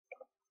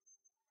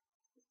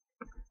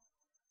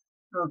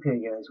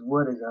Okay guys,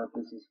 what is up?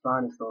 This is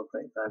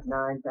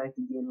Finest5859 back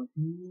again with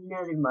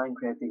another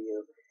Minecraft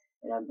video.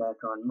 And I'm back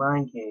on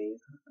Mine Cave.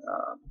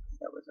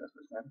 That was us,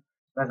 was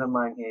back on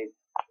Mine Cave.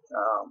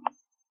 Um,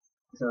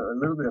 so a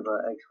little bit of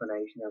an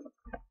explanation of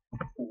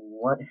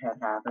what had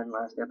happened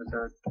last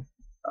episode.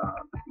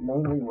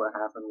 Mainly what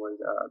happened was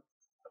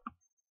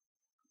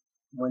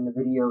when the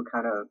video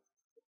kind of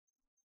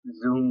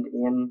zoomed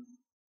in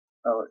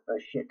a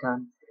shit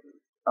ton.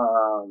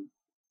 Um,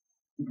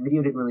 the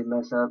video didn't really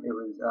mess up. It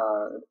was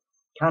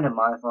kind of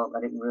my fault. I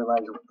didn't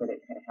realize that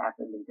it had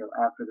happened until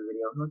after the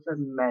video. What's up,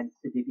 Mad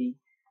City?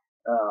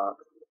 Uh,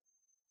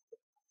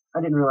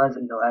 I didn't realize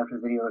it until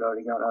after the video had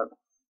already got up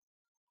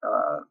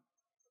uh,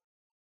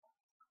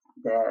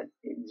 that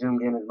it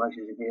zoomed in as much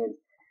as it did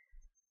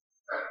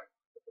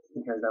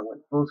because I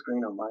went full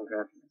screen on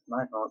Minecraft. It's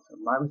my fault. So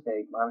my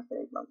mistake. My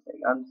mistake. My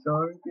mistake. I'm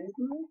sorry,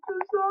 people. I'm so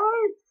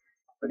sorry.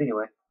 But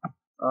anyway,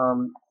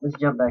 let's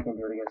jump back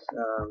into it. I guess.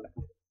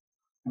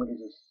 What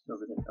is this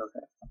over there?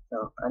 Okay.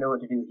 So I know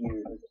what to do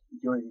here.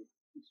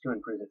 Let's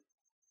join prison.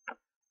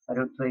 I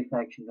don't play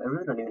factions. I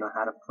really don't even know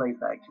how to play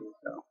factions,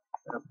 so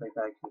I don't play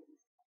factions.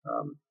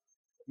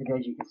 And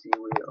as you can see,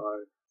 we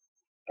are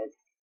at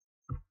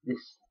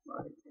this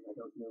line, and I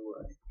don't know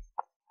why.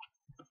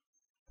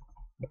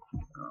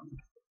 Um,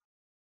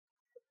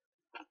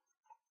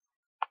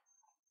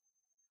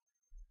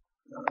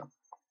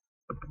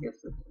 I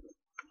guess let's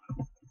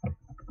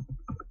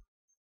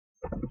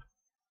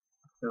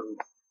go to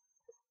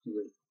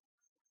the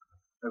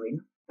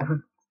arena.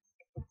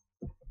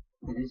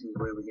 This is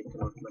where we get the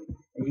most money.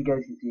 As you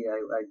guys can see,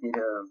 I did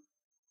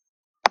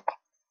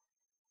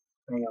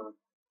hang on.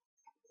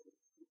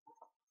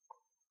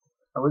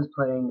 I was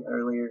playing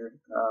earlier,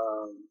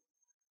 for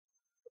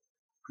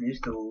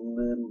just a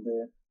little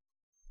bit.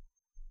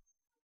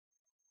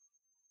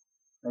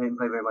 I didn't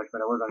play very much,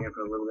 but I was on here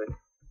for a little bit,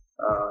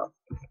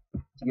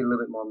 to get a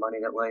little bit more money.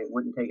 That way it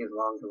wouldn't take as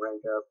long to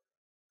rank up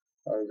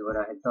as what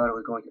I had thought it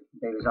was going to.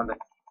 Baby zombie,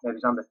 baby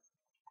zombie,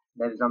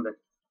 baby zombie,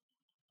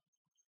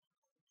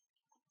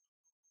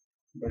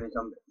 baby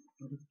zombie.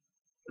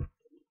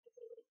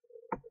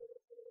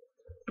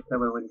 That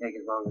way it wouldn't take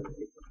as long as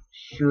it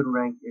should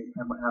rank,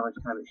 how much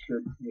time it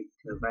should take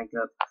to rank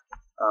up.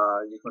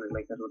 I just wanted to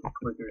make that a little bit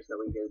quicker so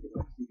we guys didn't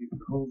have to see the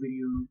whole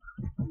video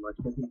how much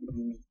nothing to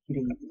be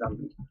hitting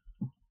zombies.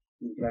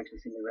 You can actually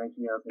see me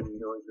ranking up and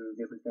going through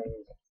different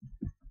things.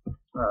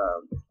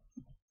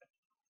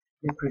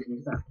 This prison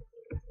is back.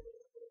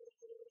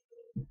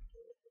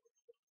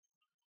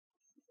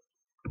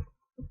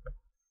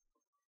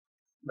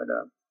 But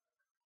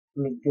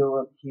let me go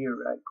up here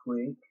right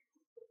quick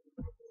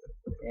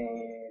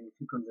and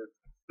click on the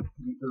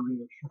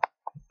arena shop.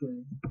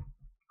 Okay.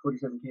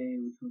 47k,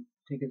 which will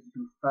take us to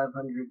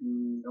 500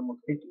 and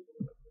almost 50.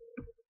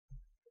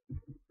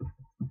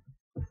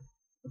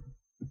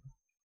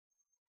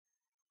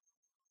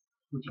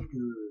 Which is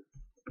good.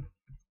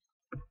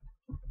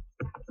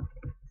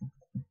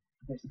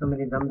 There's so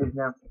many zombies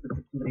now. Look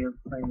at somebody else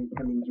finally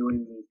come and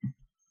join me.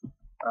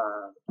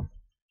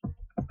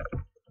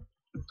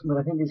 But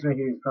I think this right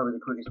here is probably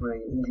the quickest way,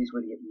 easiest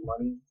way to get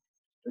money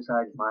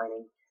besides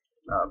mining.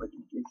 But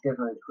it's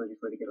definitely the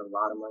quickest way to get a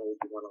lot of money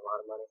if you want a lot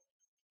of money.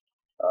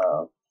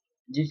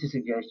 Just a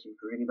suggestion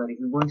for anybody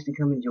who wants to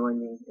come and join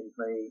me and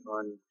play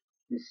on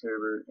this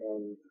server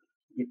and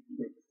get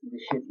the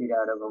shit beat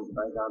out of them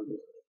by zombies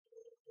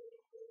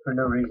for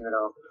no reason at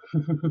all.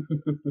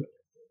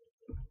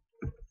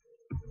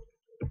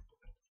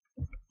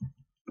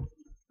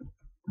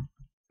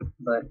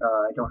 But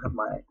I don't have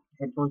my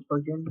headphones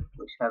plugged in,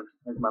 which has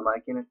my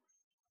mic in it,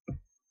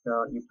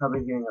 so you're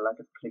probably hearing a lot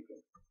of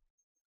clicking.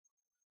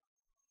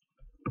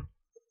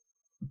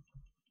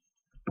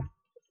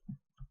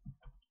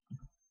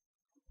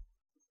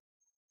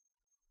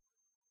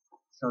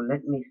 So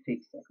let me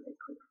fix that right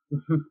quick.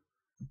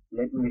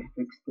 Let me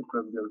fix the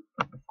problem.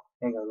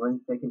 Hang on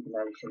 1 second and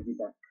I shall be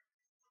back.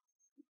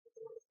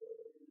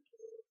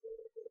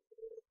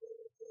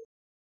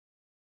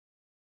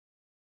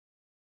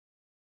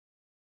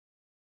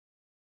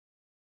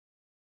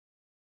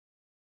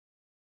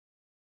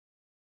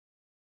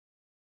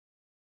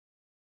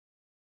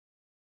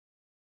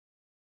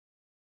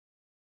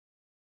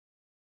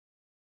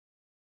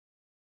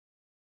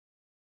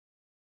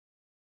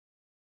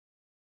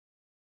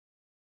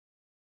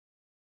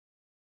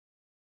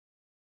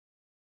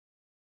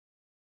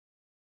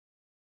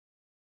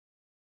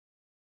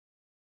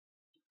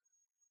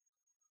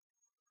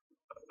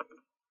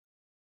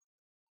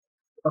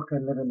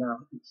 Okay, better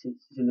now. It's a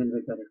little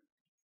bit better.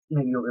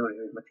 Maybe you'll be able to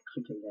hear much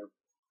clicking now.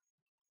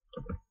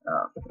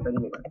 But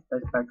anyway,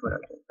 that's back to what I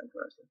was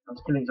saying. I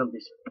was killing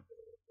zombies.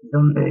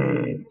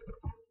 Zombie!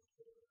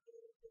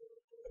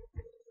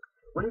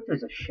 What if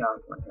there's a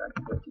shop like that I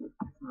can go to?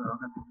 I'll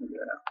have to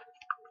figure that out.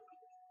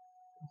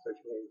 Search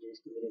for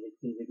just a minute. It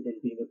seems like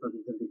it's being a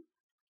fucking zombie.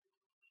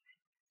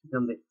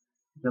 Zombie.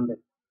 Zombie.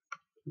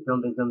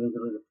 Zombie, zombie,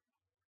 zombie.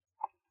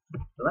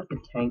 I like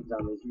the tank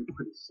zombies. You're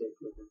pretty sick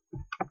with them.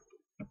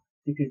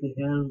 Because the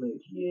helmet.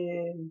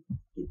 Yeah.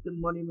 Get the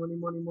money, money,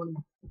 money, money.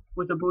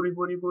 with the booty,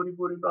 booty, booty,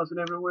 booty, bouncing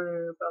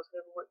everywhere, bouncing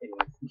everywhere.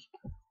 Anyway,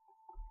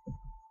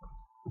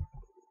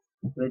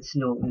 let's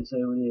snort and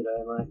say what it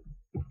I like.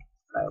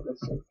 Alright,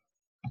 let's see.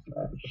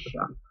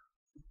 Shop.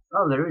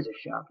 Oh, there is a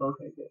shop.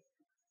 Okay, good.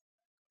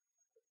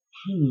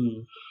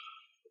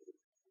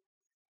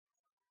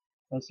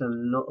 That's a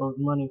lot of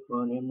money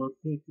for an emerald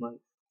pig,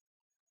 mate.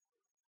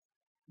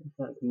 It's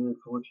not good,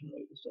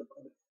 fortunately, and stuff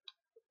like that.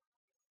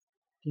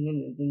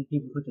 And then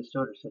people put the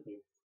starter set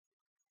here.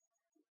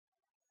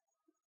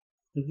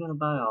 Who's gonna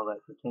buy all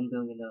that for $10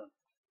 billion?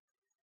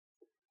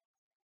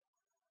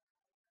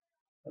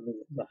 I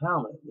mean, the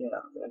helmet,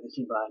 yeah, I can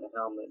see buying a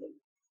helmet and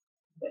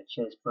that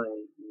chest plate.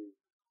 And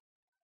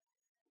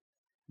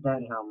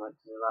that helmet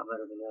is a lot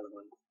better than the other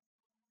one.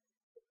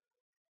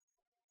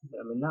 But,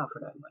 I mean, not for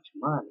that much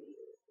money.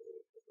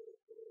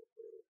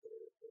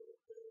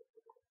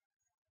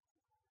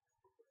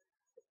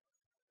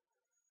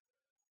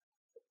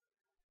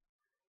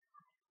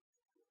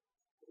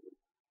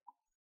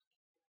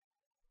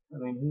 I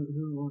mean,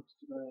 who wants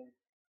to buy?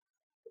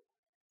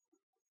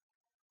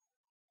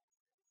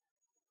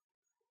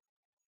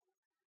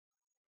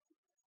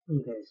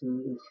 Okay, so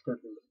this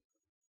stuff is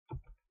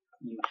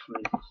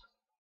useless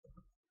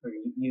or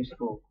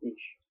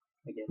useful-ish,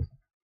 I guess.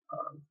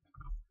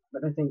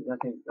 But I think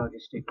I'll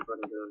just stick with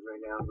what I'm doing right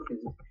now because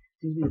it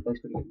seems to be the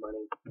best way to get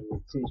money, and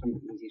it seems to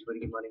be the easiest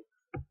way to get money.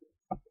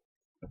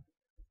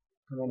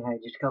 I mean, hey,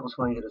 just a couple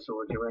swings of the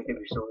sword, you rank up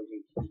your sword,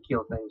 you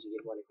kill things, you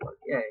get money for it.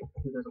 Yay,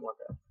 who doesn't want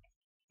that?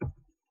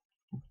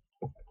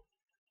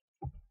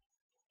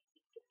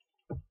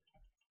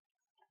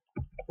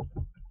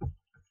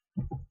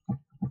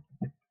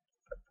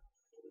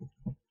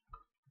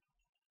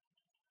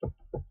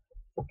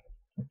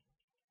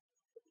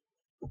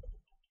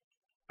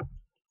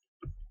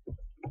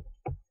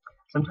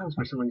 Sometimes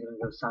for some reason I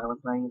go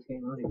silent playing this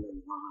game, I don't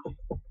even know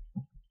why.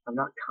 I'm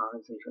not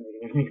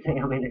concentrating or anything.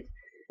 I mean,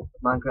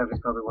 Minecraft is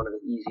probably one of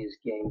the easiest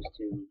games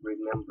to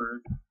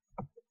remember,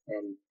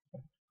 and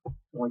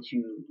once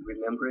you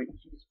remember it,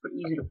 it's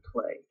pretty easy to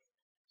play.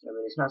 I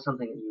mean, it's not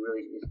something that you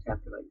really just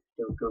have to like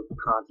go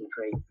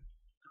concentrate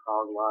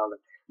hog wild. I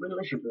mean,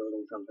 unless you're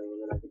building something,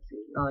 and then I can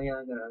see, oh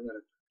yeah, I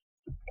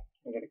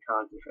gotta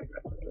concentrate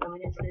right now. I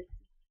mean,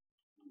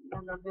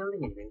 I'm not building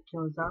anything.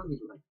 Killing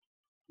zombies, like,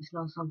 it's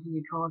not something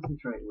you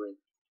concentrate with.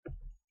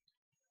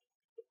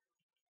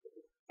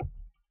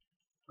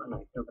 Oh no,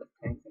 I killed that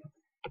tank there.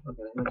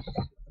 Okay, let's,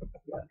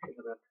 yeah, I think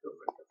I'm gonna have to go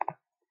right there.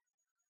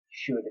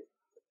 Should it?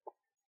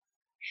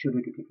 Should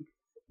it?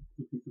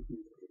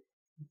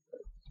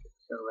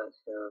 So let's,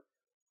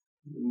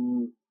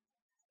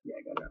 yeah,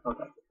 I got it.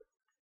 Okay.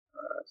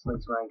 So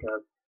let's rank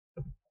up.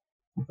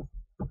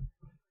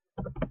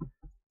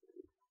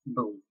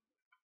 Boom.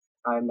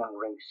 I'm now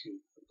ranked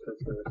C. So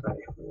let's go to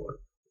 /4.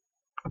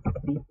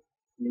 C.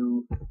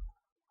 New.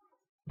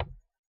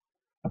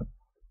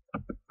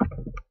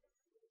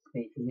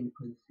 Space and then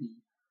put C.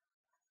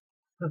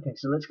 Okay,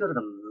 so let's go to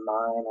the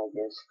mine, I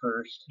guess,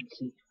 first. Let's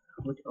see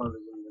what all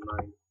is in the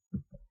mine.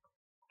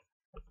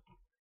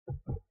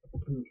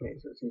 Okay,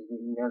 so it says the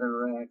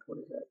netherrack. What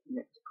is that?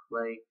 Next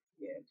clay.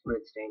 Yeah, it's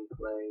red stained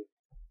clay.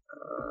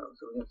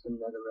 So we got some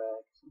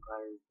netherrack, some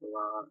iron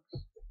blocks.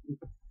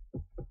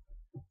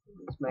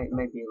 This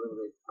might be a little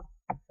bit.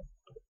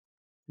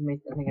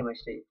 I think I might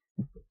stay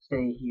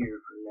here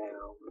for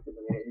now because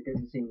I mean it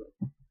doesn't seem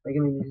like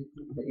I mean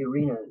the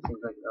arena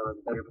seems like a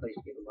better place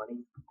to get money,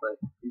 but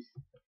this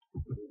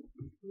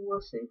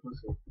we'll see.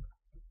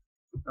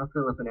 I'll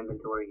fill up an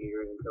inventory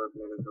here and fill up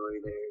an inventory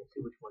there and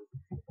see which one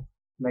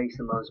makes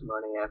the most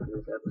money after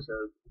this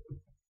episode.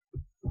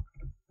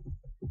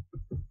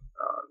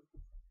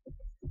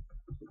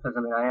 Because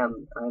I mean I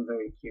am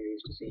very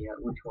curious to see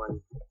which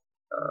one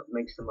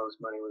makes the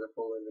most money with a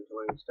full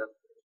inventory and stuff.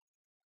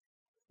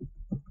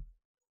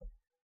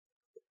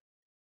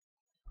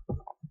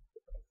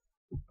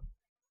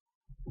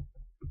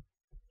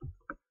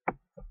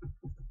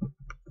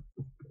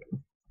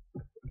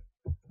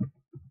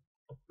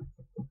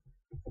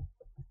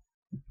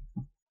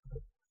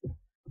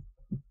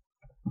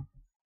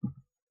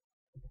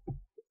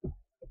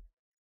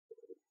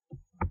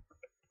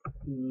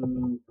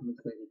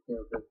 Looks like it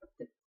failed.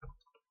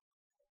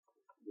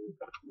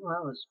 Well,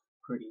 that was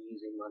pretty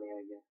easy money,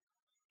 I guess.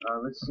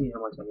 Let's see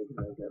how much I need to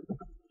make up.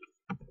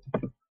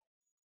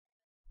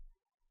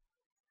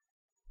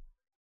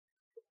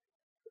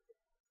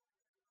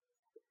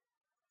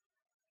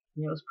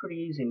 Yeah, it was pretty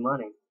easy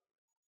money,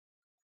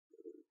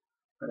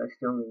 but I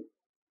still need.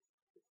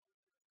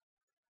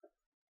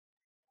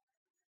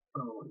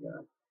 Oh my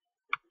god,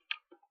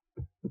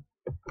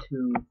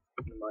 too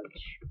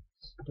much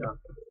stuff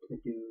to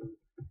do.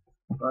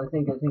 Well, I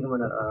think I'm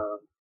gonna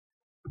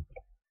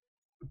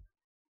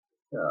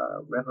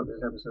wrap up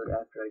this episode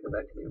after I go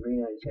back to the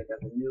arena and check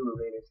out the new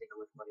arena, see how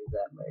much money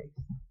that makes.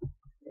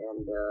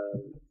 And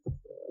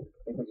I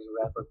think I'll just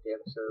wrap up the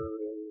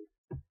episode.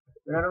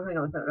 And I don't think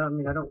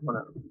I don't want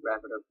to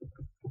wrap it up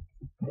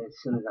as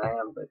soon as I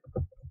am, but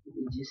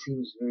it just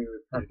seems very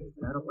repetitive,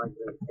 and I don't like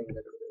the things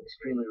that are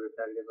extremely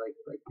repetitive like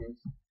this.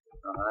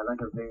 I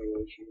like a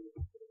variation.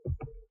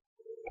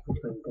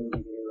 between things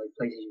you can do, like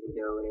places you can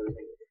go and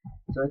everything.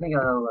 So I think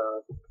I'll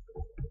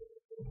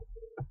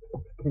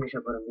finish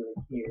up what I'm doing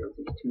here with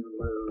these two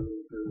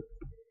rows of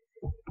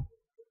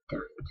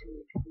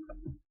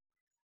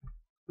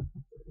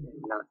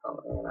not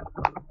follow, not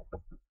follow.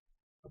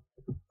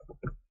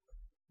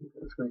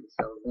 Let's go ahead and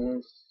sell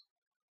this.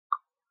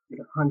 Get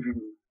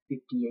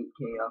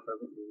 158k off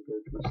of it and go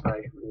to a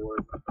slash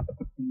reward.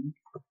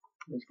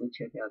 Let's go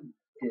check out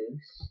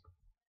this.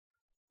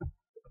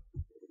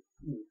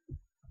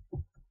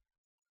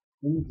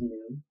 Leads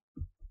new.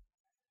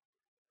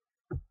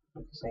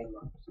 With the same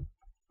mobs.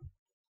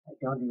 I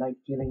don't like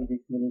killing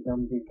this many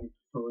zombies, it's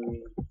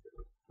boring.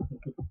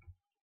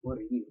 What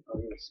are you? Oh,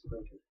 you're a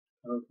sprinter.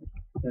 Okay.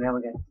 So now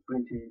we got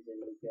sprinters and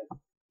we've got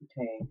the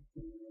tanks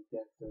and we've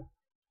got the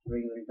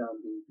regular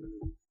zombies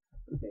and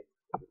okay.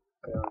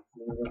 So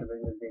then we got the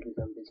regular baby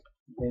zombies.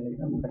 Baby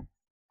zombies.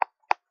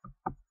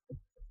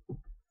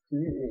 So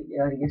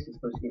yeah, I guess it's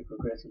supposed to get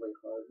progressively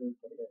harder,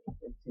 but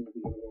it seems to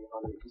be getting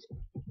harder. It's just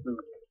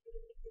really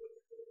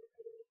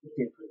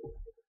different.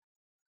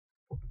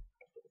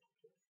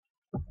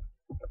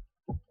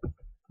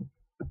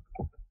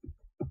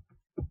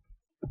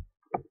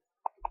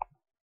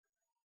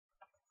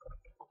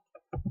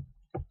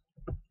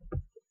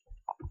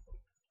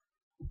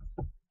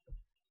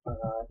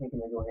 I think I'm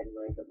gonna go ahead and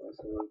rank up my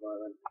sword while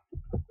I'm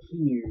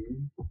here.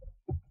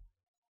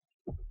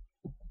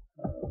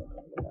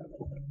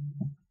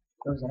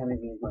 Notice I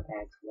haven't used my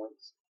axe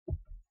once.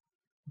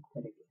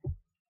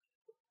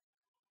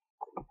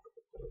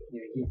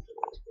 Here it is.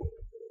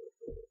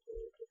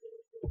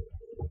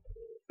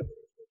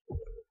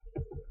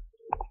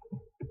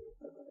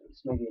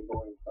 This may be a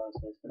boring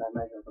process, but I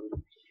imagine I'm going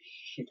to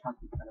shit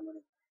happy kind of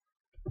money.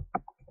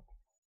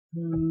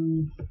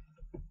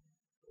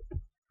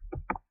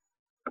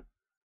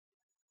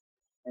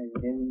 And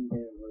then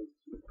there was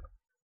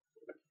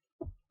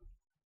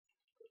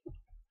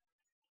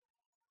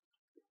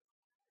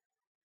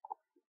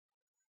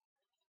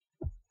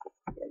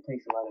yeah, it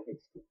takes a lot of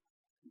hits to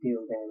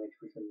deal damage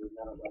for some reason.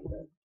 I don't like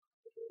that.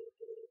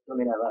 I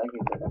mean, I like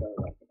it, but I don't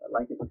like it. I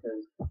like it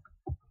because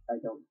I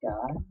don't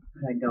die.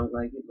 I don't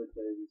like it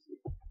because it's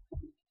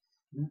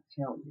not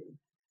challenging.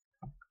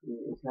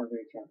 It's not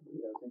very challenging,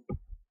 you know what I'm saying?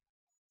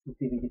 Let's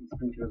see if we can get the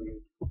sprinter over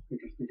here.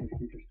 Sprinter.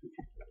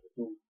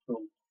 Boom,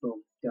 boom, boom,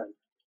 done.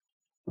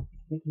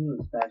 I think he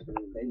was faster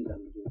than the baby